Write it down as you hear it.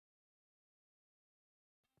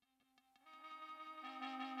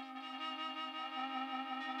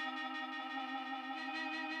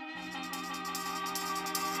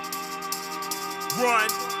run,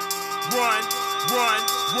 run, run,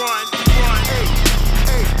 run, run. Hey,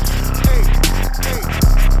 hey, hey, hey, hey.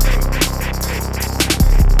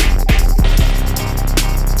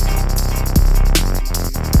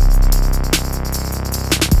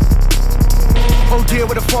 Oh dear,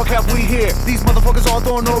 where the fuck have we here? These motherfuckers all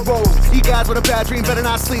throwing no rolls. You guys with a bad dream better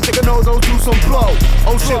not sleep, they can know those do some blow.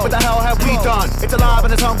 Oh shit, what the hell have we done? It's alive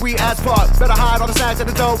and it's hungry as fuck. Better hide all the snacks at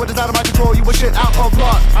the door, when it's out of my control, you a shit out of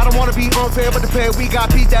luck. I don't wanna be unfair, but the pair we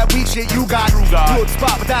got beat that weak shit you got. Good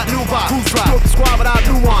spot with that new vibe. Who's right? Good squad without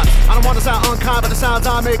nuance. I don't wanna sound unkind, but the sounds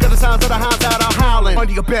I make are the sounds of the hounds that are howling.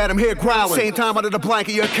 Under your bed, I'm here growling. Same time under the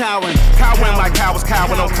blanket, you're cowering. Cowering like cowards,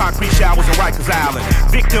 cowering on concrete showers in Rikers Island.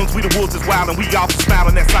 Victims, we the wolves is wildin', we all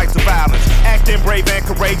smiling at sights of violence. Acting brave and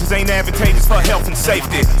courageous ain't advantageous for health and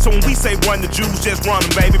safety. So when we say run the Jews, just run them,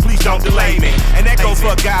 baby, please don't delay me. And that goes for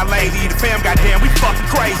a guy, lady, the fam, goddamn, we fucking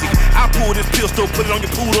crazy. I pull this pistol, put it on your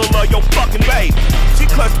poodle or your fucking baby. She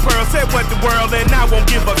clutched the pearl, said what the world, and I won't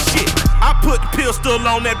give up shit. I put the pistol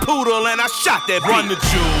on that poodle and I shot that beat. Run the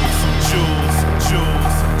Jews, Jews,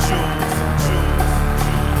 Jews, Jews.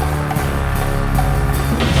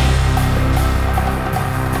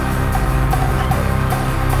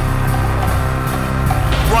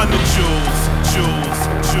 Run the jewels, jewels,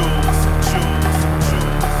 jewels, jewels,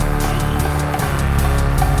 jewels.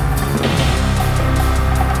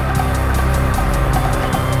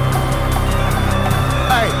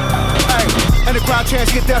 Hey, hey, and the crowd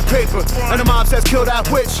chants get that paper, and the mob says kill that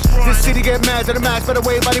witch. This city get mad to the max, better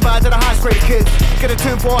wave money by to the high straight kids. Get a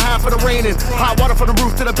 10 for half for the raining, hot water from the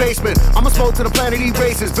roof to the basement. I'ma smoke to the planet eat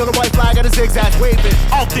races, build a white flag at a zigzag waving.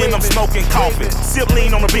 Often I'm smoking coffee, sip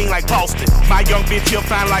lean on the bean like Boston. My young bitch here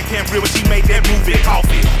fine like Cambria when she made that movie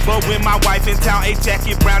coffee. But when my wife in town, a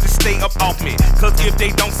jacket brown, just stay up off me. Cause if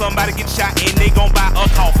they don't, somebody get shot and they gon' buy a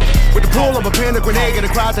coffin. With the pull of a pin, a grenade, and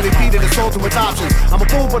a crowd that they feed it, it's sold to its options. I'm a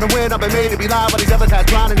fool for the win, I've been made to be live, but these other guys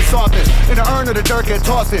drowning in softness. In the urn of the dirt, get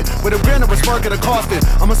tossed in. With a grin of a smirk and a costed.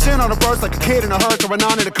 I'm a sin on a burst like a kid in a hearse or a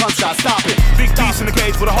non in a cum shot. Stop it. Big piece in the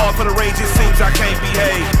cage with a heart for the rage. It seems I can't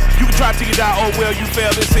behave. You can try to get out, oh well, you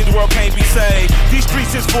fail. This the world can't be saved. These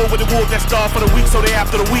streets is full with the wolves that starve for the weak, so they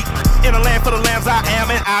after the weak. In a land for the lambs I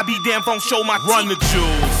am, and I be damn phone show my teeth. Run the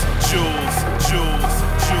jewels, jewels, jewels,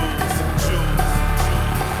 jewels, jewels.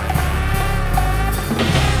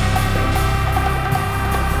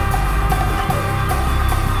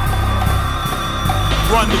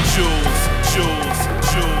 Run the jewels, jewels,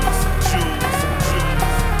 jewels, jewels,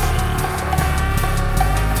 jewels.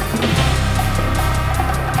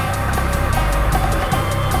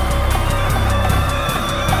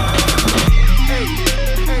 Hey,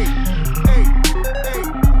 hey, hey, hey,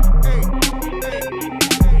 hey,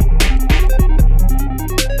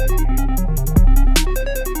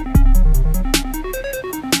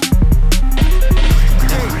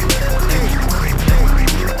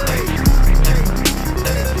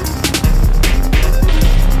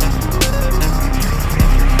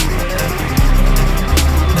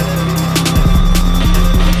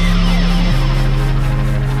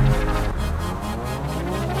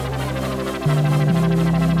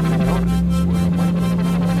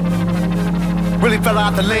 really fell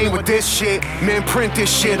out the lane with this shit. Man, print this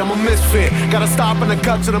shit, I'm a misfit. Gotta stop in the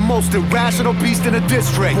guts of the most irrational beast in the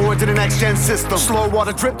district. Born to the next gen system. Slow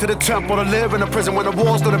water drip to the temple. To live in a prison when the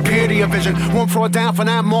walls don't appear to your vision. One floor down from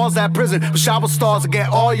that mall's that prison. But shower stars will get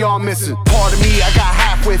all y'all missing. Part of me, I got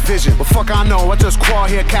halfway vision. But fuck I know, I just crawl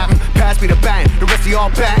here, Captain. Pass me the bang. The rest of y'all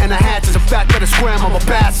bat and the hatch is a fact that it's scram, I'm a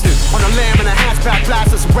bastard. On the lamb and a hatchback,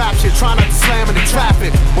 blasting some rap shit. Try not to slam in the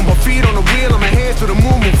traffic. With my feet on the wheel and my hands through the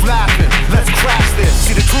moon, move laughing. Let's crash this.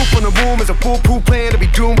 See the truth in the room is a foolproof plan to be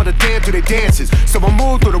doomed by the damn to their dances. So I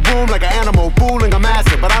move through the room like an animal, fooling a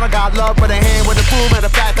master. But I don't got love for the hand with the boom. Matter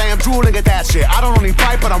of fact, I am drooling at that shit. I don't only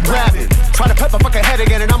bite, but I'm rapping. Try to pet my fucking head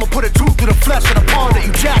again, and I'ma put a tooth through the flesh of the pawn that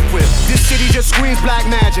you jack with. This city just screams black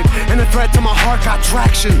magic, and the threat to my heart got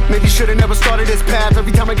traction. Maybe should've never started this path.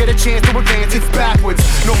 Every time I get a chance to advance, it's backwards.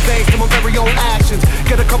 No thanks to my very own actions.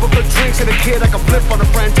 Get a couple good drinks and a kid, I can flip on a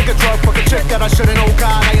friend. Take a drug, fuck a chick that I shouldn't. Oh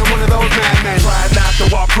God, I am one of those madmen. Try not to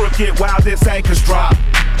walk crooked while this anchor's drop.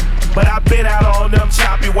 But I've been out on them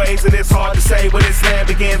choppy ways, and it's hard to say when this land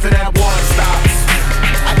begins and that water stops.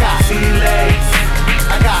 I got sea legs,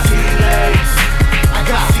 I got sea legs, I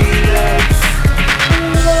got sea legs.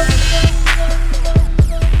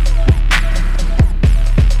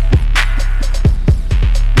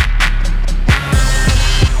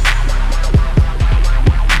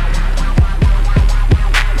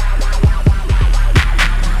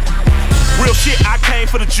 Real shit, I came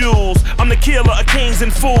for the jewels. I'm the killer of kings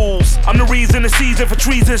and fools. I'm the reason the season for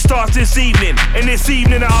treason starts this evening. And this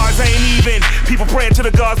evening the odds ain't even. People praying to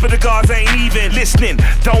the gods, but the gods ain't even listening.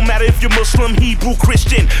 Don't matter if you're Muslim, Hebrew,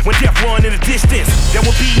 Christian. When death run in the distance, there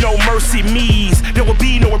will be no mercy me's. There will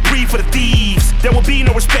be no reprieve for the thieves. There will be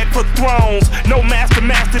no respect for thrones. No master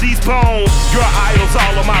these bones. Your idols,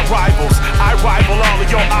 all of my rivals. I rival all of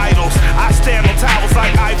your idols. I stand on towers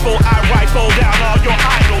like Eiffel. I rifle down all your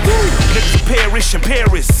idols. Niggas perish in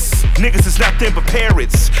Paris. Niggas is nothing but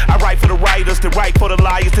parrots. I write for the writers, that write for the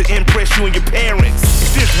liars, to impress you and your parents.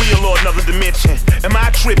 Is this real or another dimension? Am I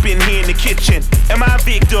tripping here in the kitchen? Am I a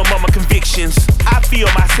victim of my convictions? I feel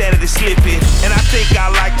my sanity slipping, and I think I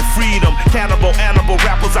like the freedom. Cannibal, animal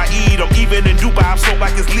rappers, I eat them. Even in Dubai, I'm so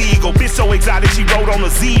like it's legal. Bitch so exotic, she rode on a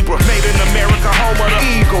zebra. Made in America, home of the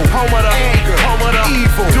eagle, home of the anger, home of the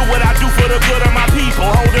evil. Do what I do for the good of my people.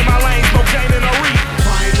 Holding my lane, cocaine and a reef.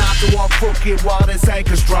 Trying not to walk crooked while this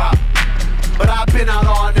anchors drop. But I've been out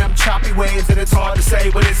on them choppy waves, and it's hard to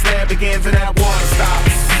say when it's there begins and that one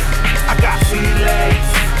stops. I got feelings,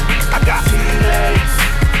 I got feelings,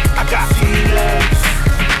 I got feelings.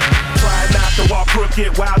 Try not to walk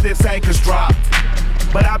crooked while this anchor's dropped.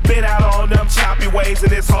 But I've been out on them choppy waves,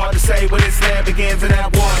 and it's hard to say when it's there begins and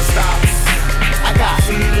that one stops. I got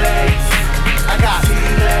feelings, I got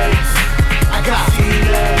feelings, I got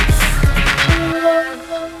feelings.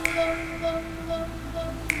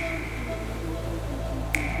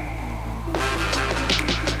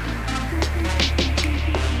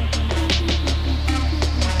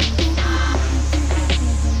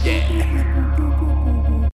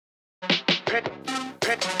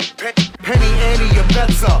 Penny Annie, your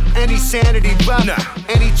bets up. Any sanity left? Nah.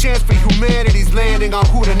 Any chance for humanity's landing on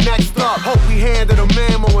who the next up? Hope we handle the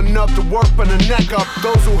mammal enough to work from the neck up.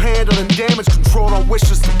 Those who handle and damage control don't wish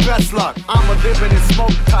us the best luck. I'm a living in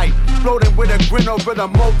smoke type, floating with a grin over the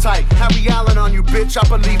multi. Harry Allen on you, bitch, I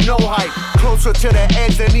believe no hype. Closer to the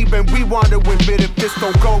edge than even we want to admit if this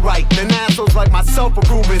don't go right. Then assholes like myself are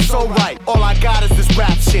proving so right. All I got is this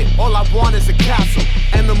rap shit. All I want is a castle,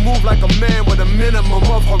 and to move like a man with a minimum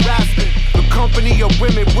of harassment. The company of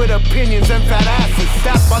women with opinions and fat asses.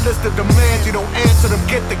 That's my list of demands. You don't answer them,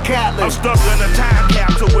 get the cat list. I'm stuck in a time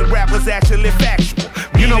capsule when rappers actually factual.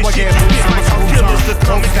 You know what, yeah, like I'm killers to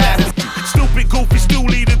come and clap. Stupid, goofy,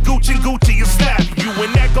 Stooley, the Gucci and slap you.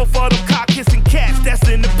 And that go for them cock-kissing cats that's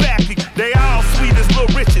in the back. They all sweet as Lil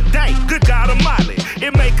Richard. Dang, good God Almighty.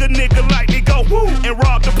 It make a nigga like me go woo and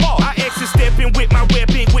rob the park. I exit stepping with my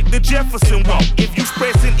weapon with the Jefferson walk. If you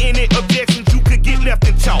expressing any objections, you could get left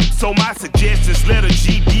in chalk. So my suggestions, let a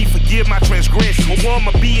GD forgive my transgression. A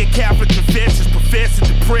woman being Catholic confessions, professing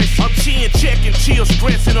depression. I'm chin checking, chill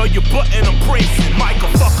stressing, or your button I'm pressing. Michael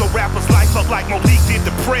fuck a rapper's life up like Malik did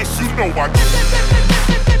depression. You know I get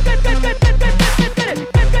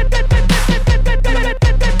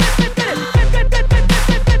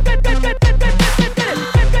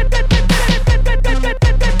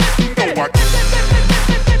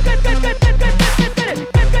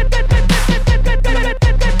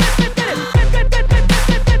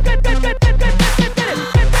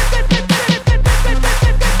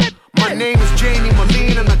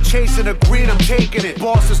chasing the green, I'm taking it.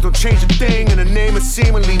 Bosses don't change a thing, and the name is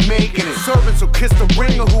seemingly making it. Servants will kiss the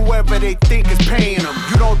ring of whoever they think is paying them.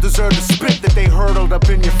 You don't deserve the spit that they hurled up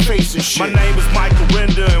in your face and shit. My name is Michael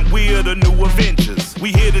Render, and we are the new Avengers.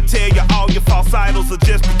 We here to tell you all your false idols are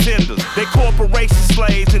just pretenders. They corporation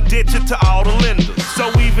slaves and ditch it to all the lenders.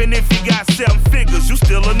 So even if you got 7 figures, you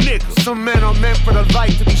still a nigga. Some men are meant for the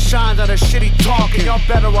light to be shined on a shitty talking. Y'all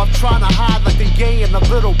better off trying to hide like the yay in a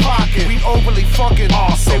little pocket. We overly fucking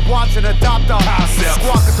awesome. They watch and adopt our concept.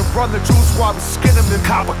 Squawk at the brother juice while we skin them in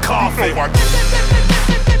copper coffee.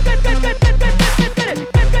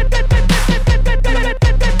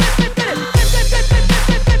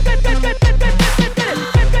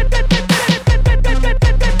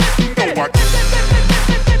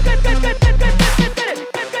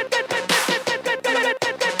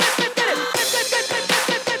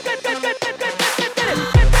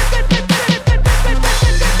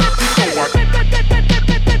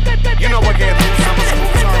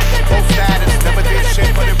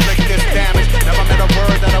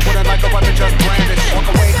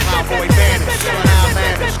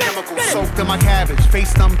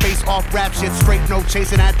 Rap shit straight, no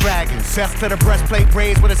chasing that dragon. Cess to the breastplate,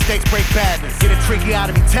 braids with the stakes break badness. Get it tricky out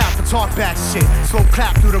of me, tap for talk back shit. Slow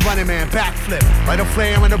clap through the running man, backflip. Light a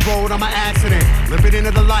flare in the road, I'm an accident. Living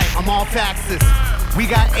into the light, I'm all taxes. We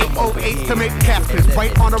got 808s to make caskets,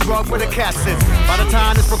 right on the rug where the cast sits. By the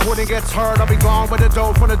time this recording gets heard, I'll be gone with a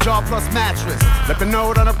dough from the jaw plus mattress. Left the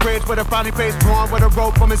note on the bridge with a frowny face drawn with a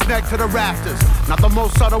rope from his neck to the rafters. Not the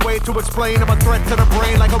most subtle way to explain, I'm a threat to the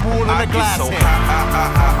brain like a rule in a glass so head.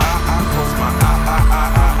 I close my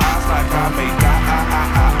eyes like I may die.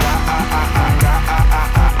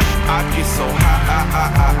 I get so high,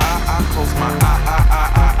 I close my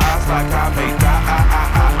eyes like I may die.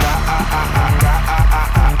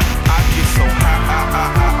 I get so high,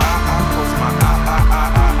 I close my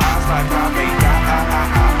eyes like I may die.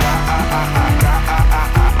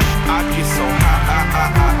 I get so high,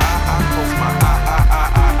 I close my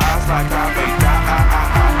eyes like I may die.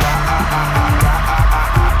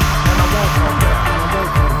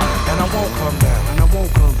 And I won't come down, and I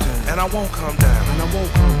won't come down, and I won't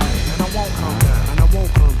come down, and I won't come down, and I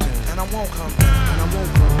won't come down. And I won't come down, and I won't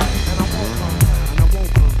come down, and I won't come down, and I won't come down, and I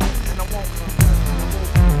won't come down, and I won't come down, and I won't come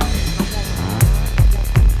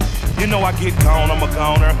down. You know I get gone, I'm a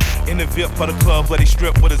goner. In the VIP for the club where they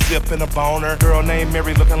strip with a zip and a boner. Girl named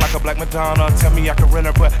Mary looking like a black Madonna. Tell me I can rent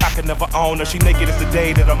her, but I can never own her. She naked as the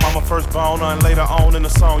day that her mama first boner. And later on in the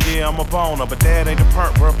song, yeah, I'm a boner. But that ain't the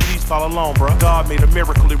part, bro. Please follow along, bro. God made a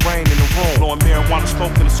miracle, it rained in the room. Blowing marijuana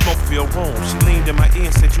smoke in a smoke-filled room. She leaned in my ear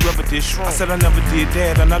and said, you ever did shroom? I said, I never did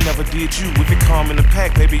that, and I never did you. If it come in the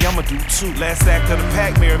pack, baby, I'ma do too. Last act of the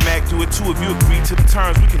pack, Mary Mac, do it too. If you agree to the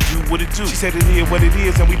terms, we can do what it do. She said it is what it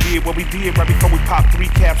is, and we did what we did. Right before we popped 3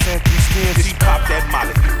 caps and 3 skins. She popped that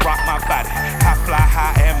molly, rock my body. High fly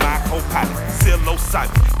high and my co-pilot.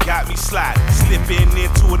 Psilocybin, got me sliding. Slipping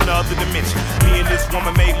into another dimension. Me and this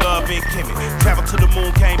woman made love in Kemet. Traveled to the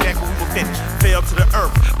moon, came back when we were finished. Fell to the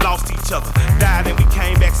earth, lost each other. Died and we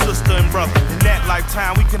came back sister and brother. In that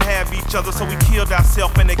lifetime we couldn't have each other, so we killed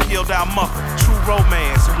ourselves and they killed our mother. True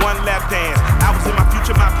romance, one lap dance. I was in my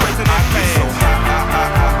future, my present and past. So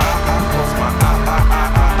I close my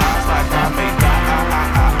eyes like I may die.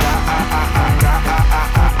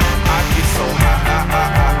 I get so high,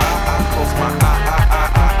 I close my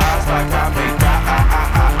eyes like I may die.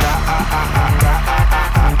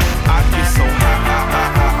 I get so high, I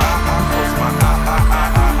close my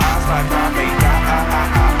eyes like I may die.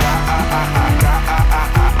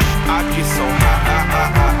 I get so high,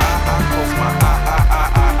 I close my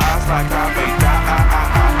eyes like I may die.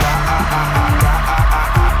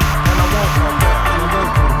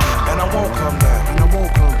 And I won't come down, and I won't come down, and I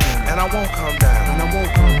won't come down, and I won't come down, and I won't come down, and I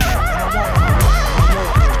won't come down.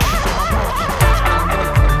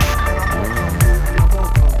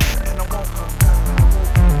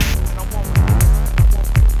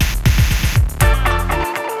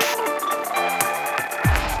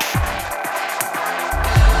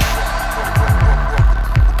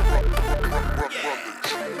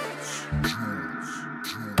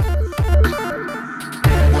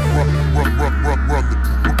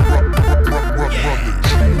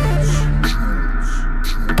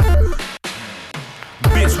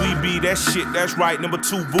 That shit, that's right, number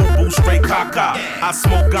 2, boo-boo, straight caca. I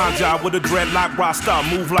smoke ganja with a dreadlock rasta.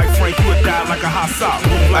 Move like Frank, you would die like a hot sauce.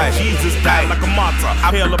 Move like Jesus, die like a martyr.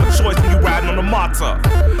 Hell of a choice when you riding on the martyr.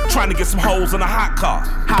 Trying to get some hoes in a hot car.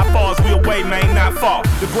 How far is we away, man, not far.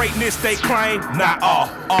 The greatness they claim, not all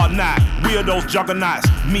not. We're those juggernauts,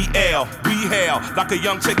 me L, we hell. Like a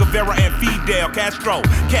young Che Guevara and Fidel Castro.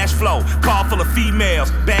 Cash flow, car full of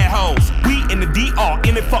females, bad hoes. We in the DR,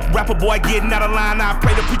 in it fuck rapper boy getting out of line. I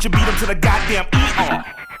pray the preacher beat him to the goddamn ER.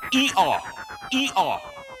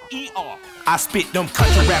 I spit them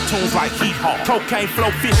country rap tunes like hee-haw. Cocaine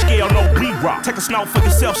flow, fish scale, no re-rock. Take a snout for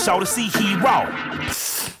yourself, shout to see he raw.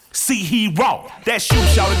 See he raw. That's you,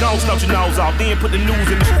 shout it, don't snout your nose off. Then put the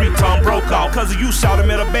news in the street, Tom broke off. Cause of you, shout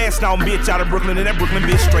him at a bad snout bitch out of Brooklyn. And that Brooklyn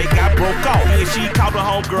bitch straight got broke off. And she called her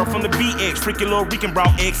homegirl from the BX. Freaky little Rican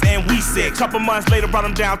brought X and we sex. Couple months later brought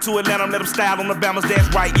him down to Atlanta. Let him style on the Bamas,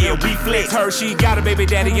 that's right, yeah, we flex. Heard she got a baby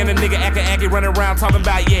daddy and a nigga acting running around talking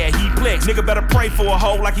about, yeah, he flex. Nigga better pray for a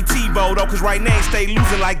hoe like he Tebow though. Cause right now he stay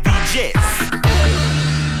losing like D-Jets.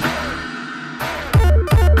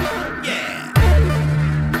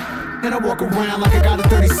 And I walk around like I got a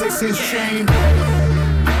 36-inch chain.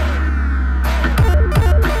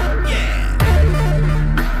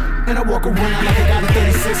 And I walk around like I got a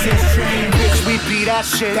 36-inch chain. Bitch, we beat that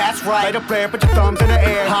shit. That's right. Right up there, put your thumbs in the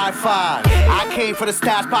air. High five. I came for the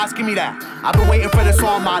stats, boss, give me that. I've been waiting for this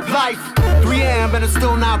all my life. 3 a.m. and it's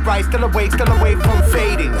still not right. Still awake from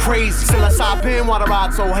fading. Crazy. Still I stop in while the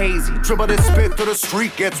ride's so hazy. Dribble this spit through the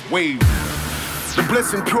street, gets waved. The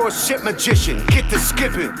bliss and pure shit magician, get to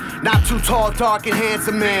skipping. Not too tall, dark and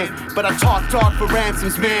handsome man, but I talk dark for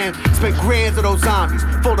ransoms, man. Spent grands of those zombies,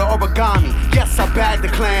 full of origami. Yes, I bag the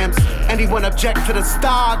clams. Anyone object to the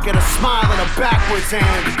star, get a smile and a backwards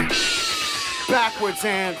hand. Backwards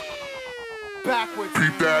hand. Backwards.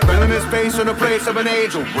 Keep that. Filling his face in the place of an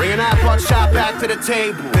angel. Bringing that bloodshot back to the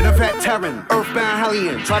table. Bit of that Terran, earthbound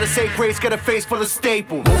hellion. Try to say grace, get a face full of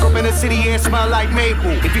staples. Woke up in the city and smell like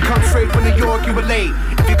maple. If you come straight from New York, you were late.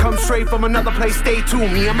 If you come straight from another place, stay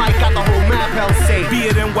tuned. Me and Mike got the whole map held safe. Be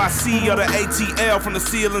it NYC or the ATL, from the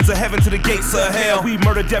ceilings of heaven to the gates of hell. We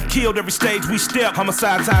murder, death, killed every stage we step.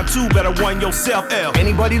 Homicide time 2, better one yourself, L.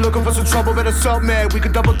 Anybody looking for some trouble, better self-mad. We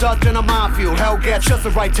could double dutch in a minefield. Hell gets just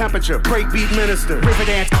the right temperature. Breakbeat minister. River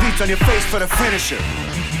dance cleats on your face for the finisher.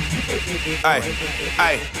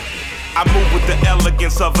 Ay. I move with the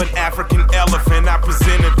elegance of an African elephant. I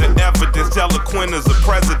presented the evidence, eloquent as a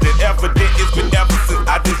president. Evident it's been ever since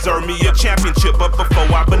I deserve me a championship. But before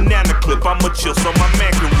I banana clip, I'ma chill so my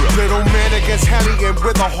man can rip. Little man against hellion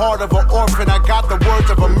with the heart of an orphan. I got the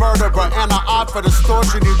words of a murderer and an eye for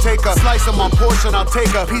distortion. You take a slice of my portion, I'll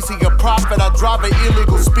take a piece of your profit. I drive an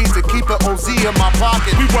illegal speed to keep an OZ in my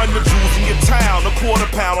pocket. We run the jewels in your town, a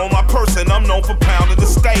quarter pound on my person. I'm known for pounding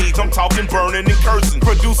the stage, I'm talking burning and cursing.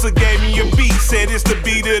 Producer gave me a beat, said it's the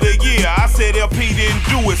beat of the year. I said LP didn't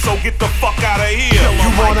do it, so get the fuck out of here. You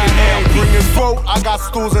wanna hang, bring his vote. I got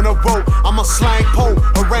stools in a rope. I'm a slang pope,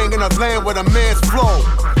 haranguing a land with a man's flow.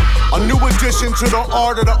 A new addition to the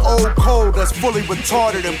art of the old code that's fully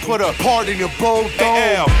retarded and put a part in your bold dome.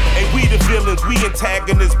 Hey, L, and we the villains, we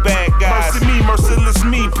antagonists, bad guys. Mercy me, merciless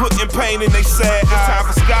me, putting pain in they sad eyes. It's time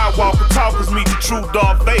for Skywalker talkers, meet the true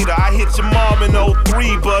Darth Vader. I hit your mom in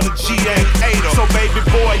 03, but a G ain't ate her. So baby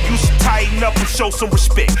boy, you should tighten up and show some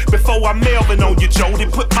respect. Before I Melvin on you, Joe,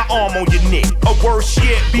 then put my arm on your neck. Or worse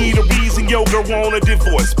yet, be the reason your girl want a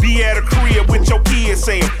divorce. Be at a crib with your kids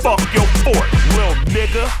saying, fuck your fort, little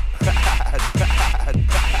nigga.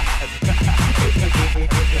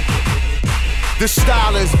 The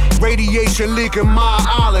style is radiation leaking my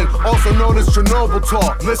island, also known as Chernobyl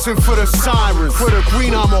talk. Listen for the sirens, for the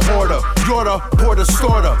green I'm a hoarder. You're the porter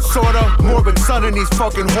sorta, sorta morbid son in these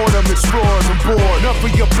fucking whoredom explorers on board. Enough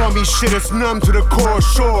of your bummy shit, it's numb to the core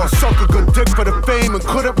shore. Suck a good dick for the fame and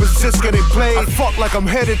couldn't resist getting played. I fuck like I'm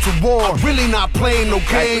headed to war, I'm really not playing no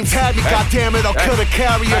games. Have me, goddammit, I'll kill the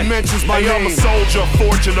carrier mentions my name. I'm a soldier,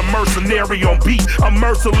 fortune, a mercenary on beat. I'm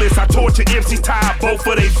merciless, I torture MCs, tie both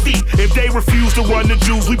of their feet. If they refuse to run the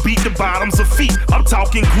jewels, we beat the bottoms of feet. I'm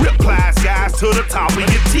talking grip plies, guys, to the top of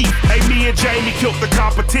your teeth. Hey, me and Jamie killed the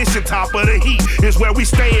competition, top of the heat is where we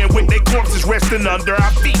stand with they corpses resting under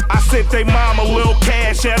our feet. I sent they mom a little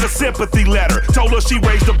cash and a sympathy letter. Told her she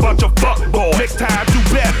raised a bunch of fuckboys. Next time, do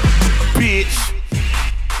better, bitch.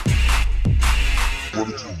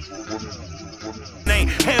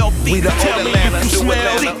 Healthy. We the Tell old me Atlanta, if you new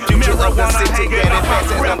smell Atlanta, it. future of the Marijuana city, hanging get it out my fast,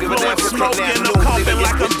 breath, don't give a blowing damn for smoke now, and new I'm coughing nigga,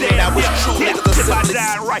 like a get damn that was bitch. true Yeah, niggas of if I simplest.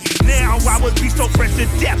 died right now, I would be so fresh to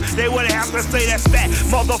death. They would have to say that's fat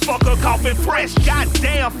motherfucker coughing fresh.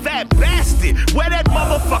 Goddamn fat bastard. Where that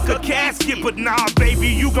motherfucker casket? But nah, baby,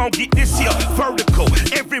 you gon' get this here vertical.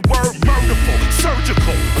 Every word murderful,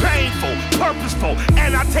 surgical, painful, purposeful,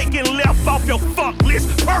 and I taking left off your fuck list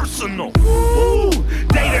personal. Ooh,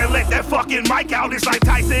 they done let that fucking mic out. It's like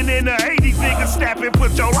Tyson in the 80s, niggas snapping,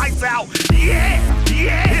 put your lights out. Yeah,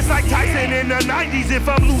 yeah. It's like Tyson in the 90s. If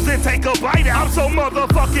I'm losing, take a bite out. I'm so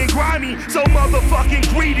motherfucking grimy, so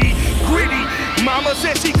motherfucking greedy, gritty. Mama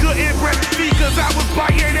said she couldn't breastfeed cause I was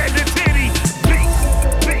biting at the titty.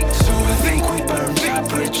 So I think we burned our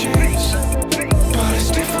bridges, but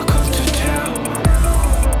it's difficult to tell.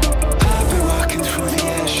 I've been walking through the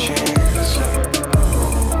ashes,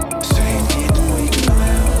 saying didn't we do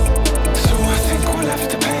well? So I think we'll have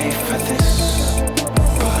to pay for this,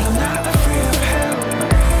 but I'm not afraid of hell.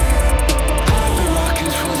 I've been walking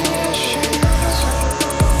through the ashes,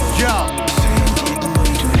 saying didn't we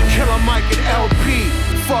do well? Killer Mike and LP.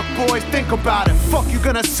 Fuck boys, think about it. Fuck you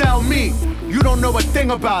gonna sell me? You don't know a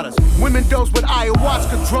thing about us. Women dose with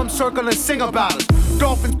ayahuasca, drum circle and sing about us.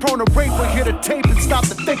 Dolphins prone to rape will hear the tape and stop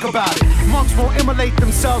to think about it. Monks will immolate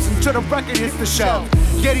themselves until the record hits the shelf.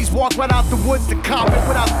 Yetis walk right out the woods to cop it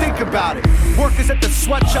without thinking about it. Workers at the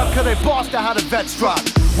sweatshop cause they bossed out how the vets drop.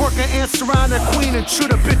 Working ants surround their queen and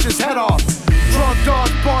shoot a bitch's head off. Drunk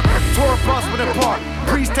dogs bark, tour bus when it park.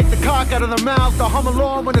 Priests take the cock out of their mouths to hum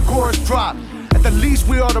along when the chorus drop. At the least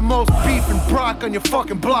we are the most beef and Brock on your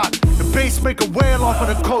fucking block. The bass make a wail off of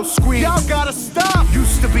the coast screen. Y'all gotta stop. You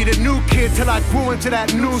used to be the new kid till I grew into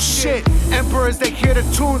that new shit. Emperors, they hear the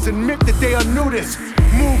tunes and admit that they are nudist.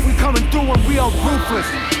 Move, we coming through and we are ruthless.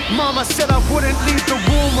 Mama said I wouldn't leave the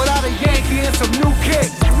room without a Yankee and some new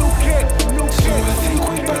kids. So I think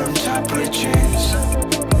we burned our bridges,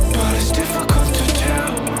 but it's difficult to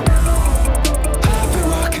tell. I've been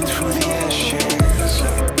walking through the ashes,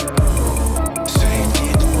 saying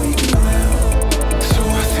didn't we do well? So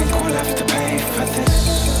I think we'll have to pay for this,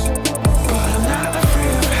 but I'm not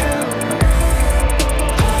afraid of hell.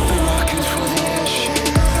 I've been walking through the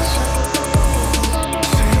ashes,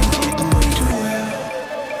 saying didn't we do well?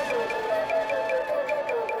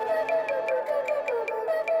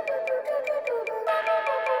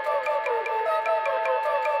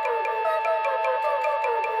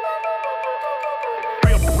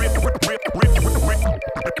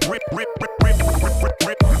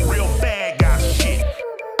 Real bad guy shit.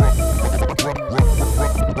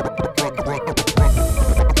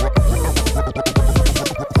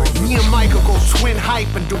 Me and Michael go twin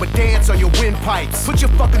hype and do a dance on your windpipes. Put your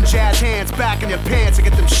fucking jazz hands back in your pants and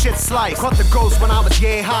get them shit sliced. Caught the ghost when I was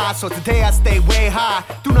yay high, so today I stay way high.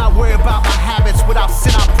 Do not worry about my habits, without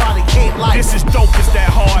sin I probably hate life. This is dope as that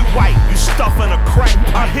hard white. You stuffing a crack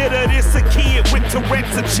pipe. I hit her, this a kid with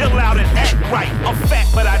Tourette's to chill out and act right. I'm fat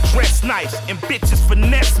but I dress nice, and bitches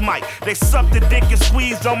finesse Mike. They suck the dick and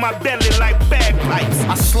squeeze on my belly like bagpipes.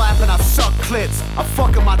 I slap and I suck clits. I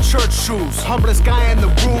fuck in my church shoes. Humblest guy in the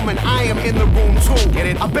room and I am in the room too. Get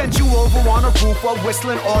it? I bent you over on a roof while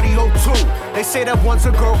whistling audio too. They say that once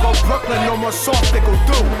a girl go Brooklyn, no more soft they go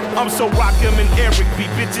through. I'm so Rakim and Eric B.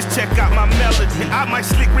 Bitches check out my melody. I might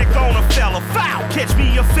slick Rick on a fella. Foul, catch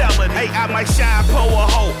me a felon. Hey, I might shine po a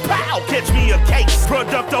hoe. Pow, catch me a case.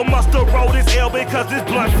 Producto musta roll this L because this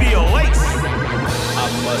blunt feel lace. I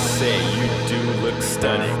must say, you do look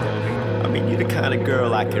stunning. I mean, you're the kind of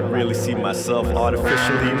girl I can really see myself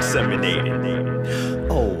artificially inseminating.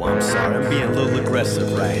 Oh, I'm sorry, I'm being a little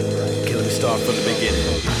aggressive, right? Okay, let me start from the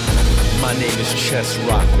beginning. My name is Chess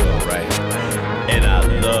Rockwell, right? And I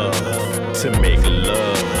love to make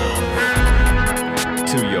love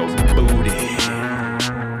to your booty.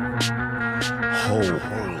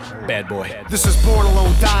 Bad boy. This is born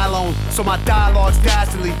alone, die alone, so my dialogue's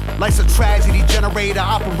dastardly. Life's a tragedy generator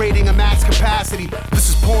operating at max capacity. This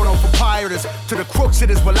is porno for pirates, to the crooks it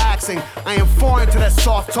is relaxing. I am foreign to that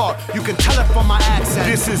soft talk, you can tell it from my accent.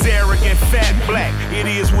 This is arrogant, fat, black, it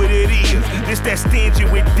is what it is. This that stingy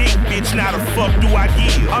with dick, bitch, now the fuck do I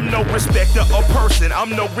give? I'm no respecter of person,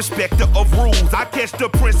 I'm no respecter of rules. I catch the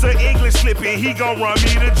Prince of English slipping, he gon' run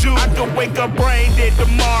me the Jew. I could wake up brain dead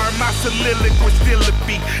tomorrow, my soliloquy still a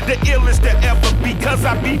beat. The illest to ever be, cause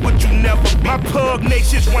I be what you never be. My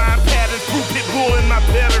pugnacious rhyme patterns, proof pit bull in my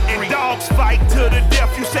pedigree. Dogs fight to the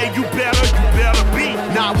death, you say you better be.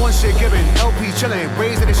 Not one shit given, LP chillin',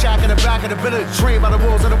 raised in the shack in the back of the village. Trained by the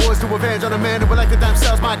wolves of the woods to avenge on the man who elected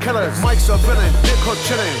themselves my killers. Mike's a villain, Nick Cook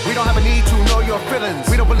chillin'. We don't have a need to know your feelings.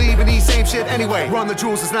 We don't believe in these same shit anyway. Run the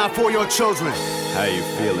jewels, it's not for your children. How you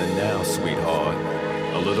feeling now, sweetheart?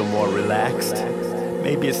 A little more relaxed?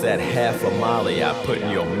 Maybe it's that half a Molly I put in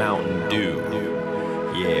your Mountain Dew.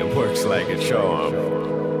 Yeah, it works like a charm.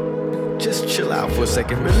 Just chill out for a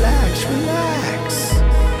second. Relax.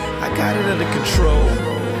 I got it under control.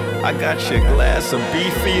 I got your glass of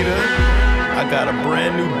Beefeater. I got a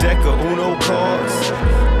brand new deck of Uno cards.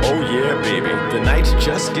 Oh yeah, baby, the night's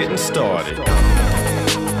just getting started.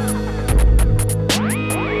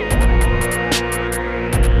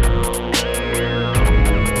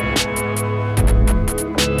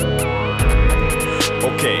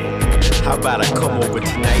 Okay, how about I come over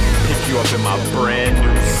tonight and pick you up in my brand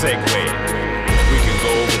new Segway? We can go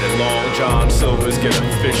over to Long John Silver's, get a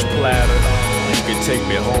fish platter. You can take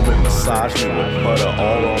me home and massage me with butter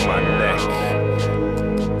all on my neck.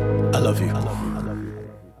 I love you.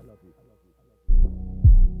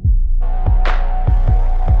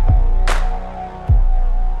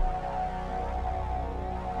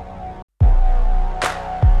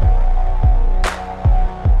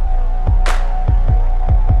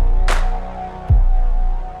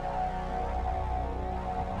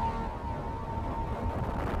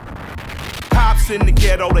 In the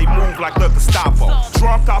ghetto, they move like the Gestapo.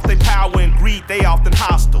 Drunk off their power and greed, they often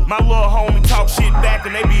hostile. My little homie talk shit back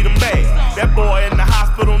and they beat him bad. That boy in the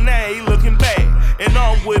hospital now, he looking bad. And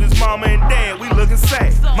I'm with his mama and dad, we looking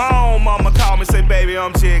sad. My own mama called me, say, baby,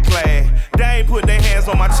 I'm shit glad. They ain't put their hands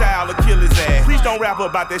on my child or kill his ass. Please don't rap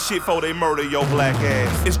about that shit before they murder your black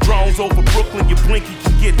ass. It's drones over Brooklyn, you blink, you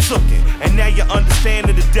can get tooken. And now you understand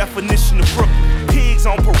the definition of Brooklyn. Pigs Pigs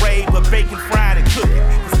on parade, but bacon fried and cooking.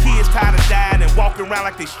 Cause kids tired of dying and walking around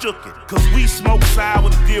like they shook it. Cause we smoke sour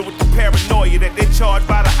to deal with the paranoia that they charge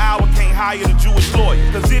by the hour, can't hire the Jewish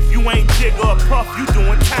lawyer. Cause if you ain't Jigga or Puff, you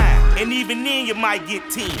doing time. And even then you might get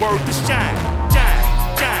team. Word to shine,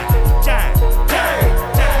 shine, shine, shine, shine.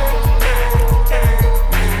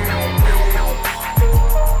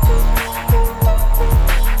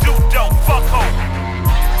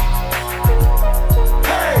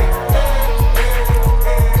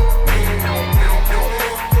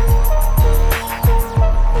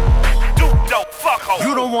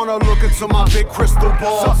 You don't wanna look into my big crystal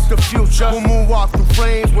ball. Suck the future. We'll moonwalk through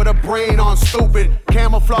flames with a brain on stupid.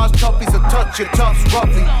 Camouflage toughies will touch your tufts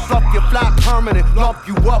roughly. Fluff your flat permanent, lump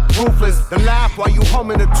you up ruthless. Then laugh while you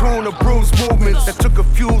humming a tune of bruised movements that took a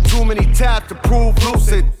few too many taps to prove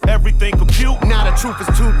lucid. Everything compute. Now the truth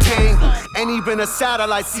is too tangled. And even a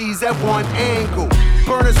satellite sees at one angle.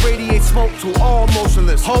 Burners radiate smoke to all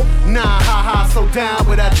motionless. Hope? Nah, ha, so down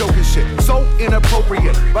with that joking shit. So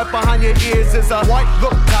inappropriate. Right behind your ears is a white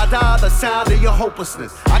look, da-da, the sound of your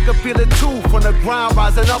hopelessness. I can feel it too from the ground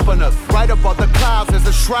rising up on us. Right above the clouds, there's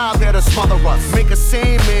a shroud there to smother us. Make a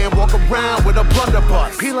sane man walk around with a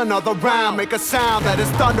blunderbuss. Peel another round, make a sound that is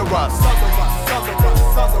thunderous.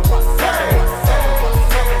 Hey!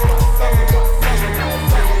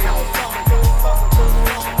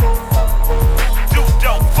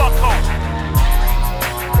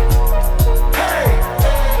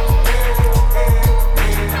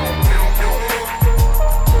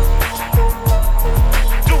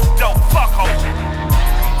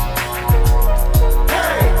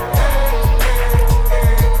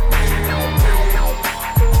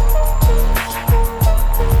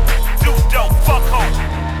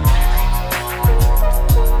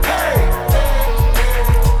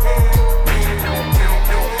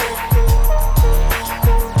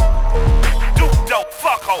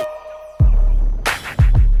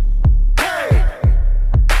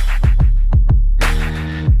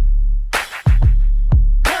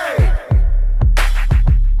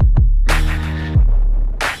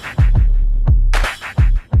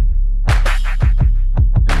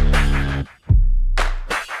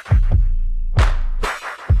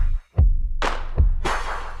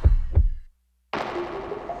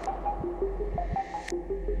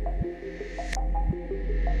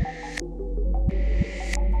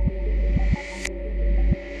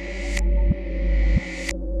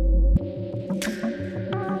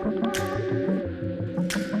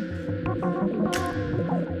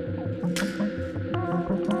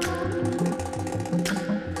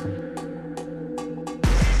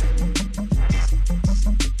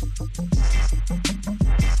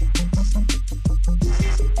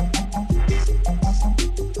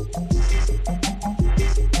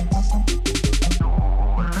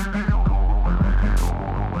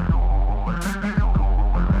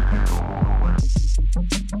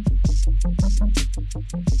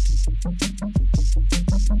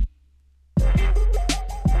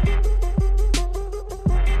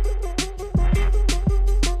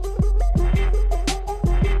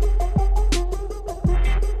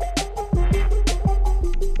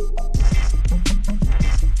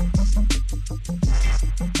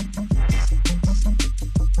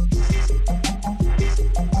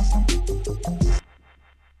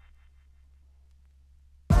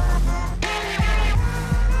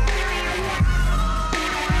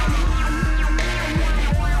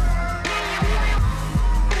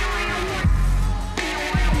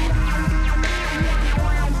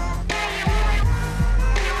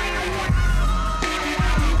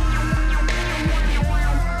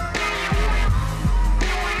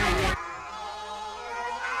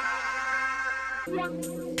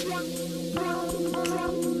 No.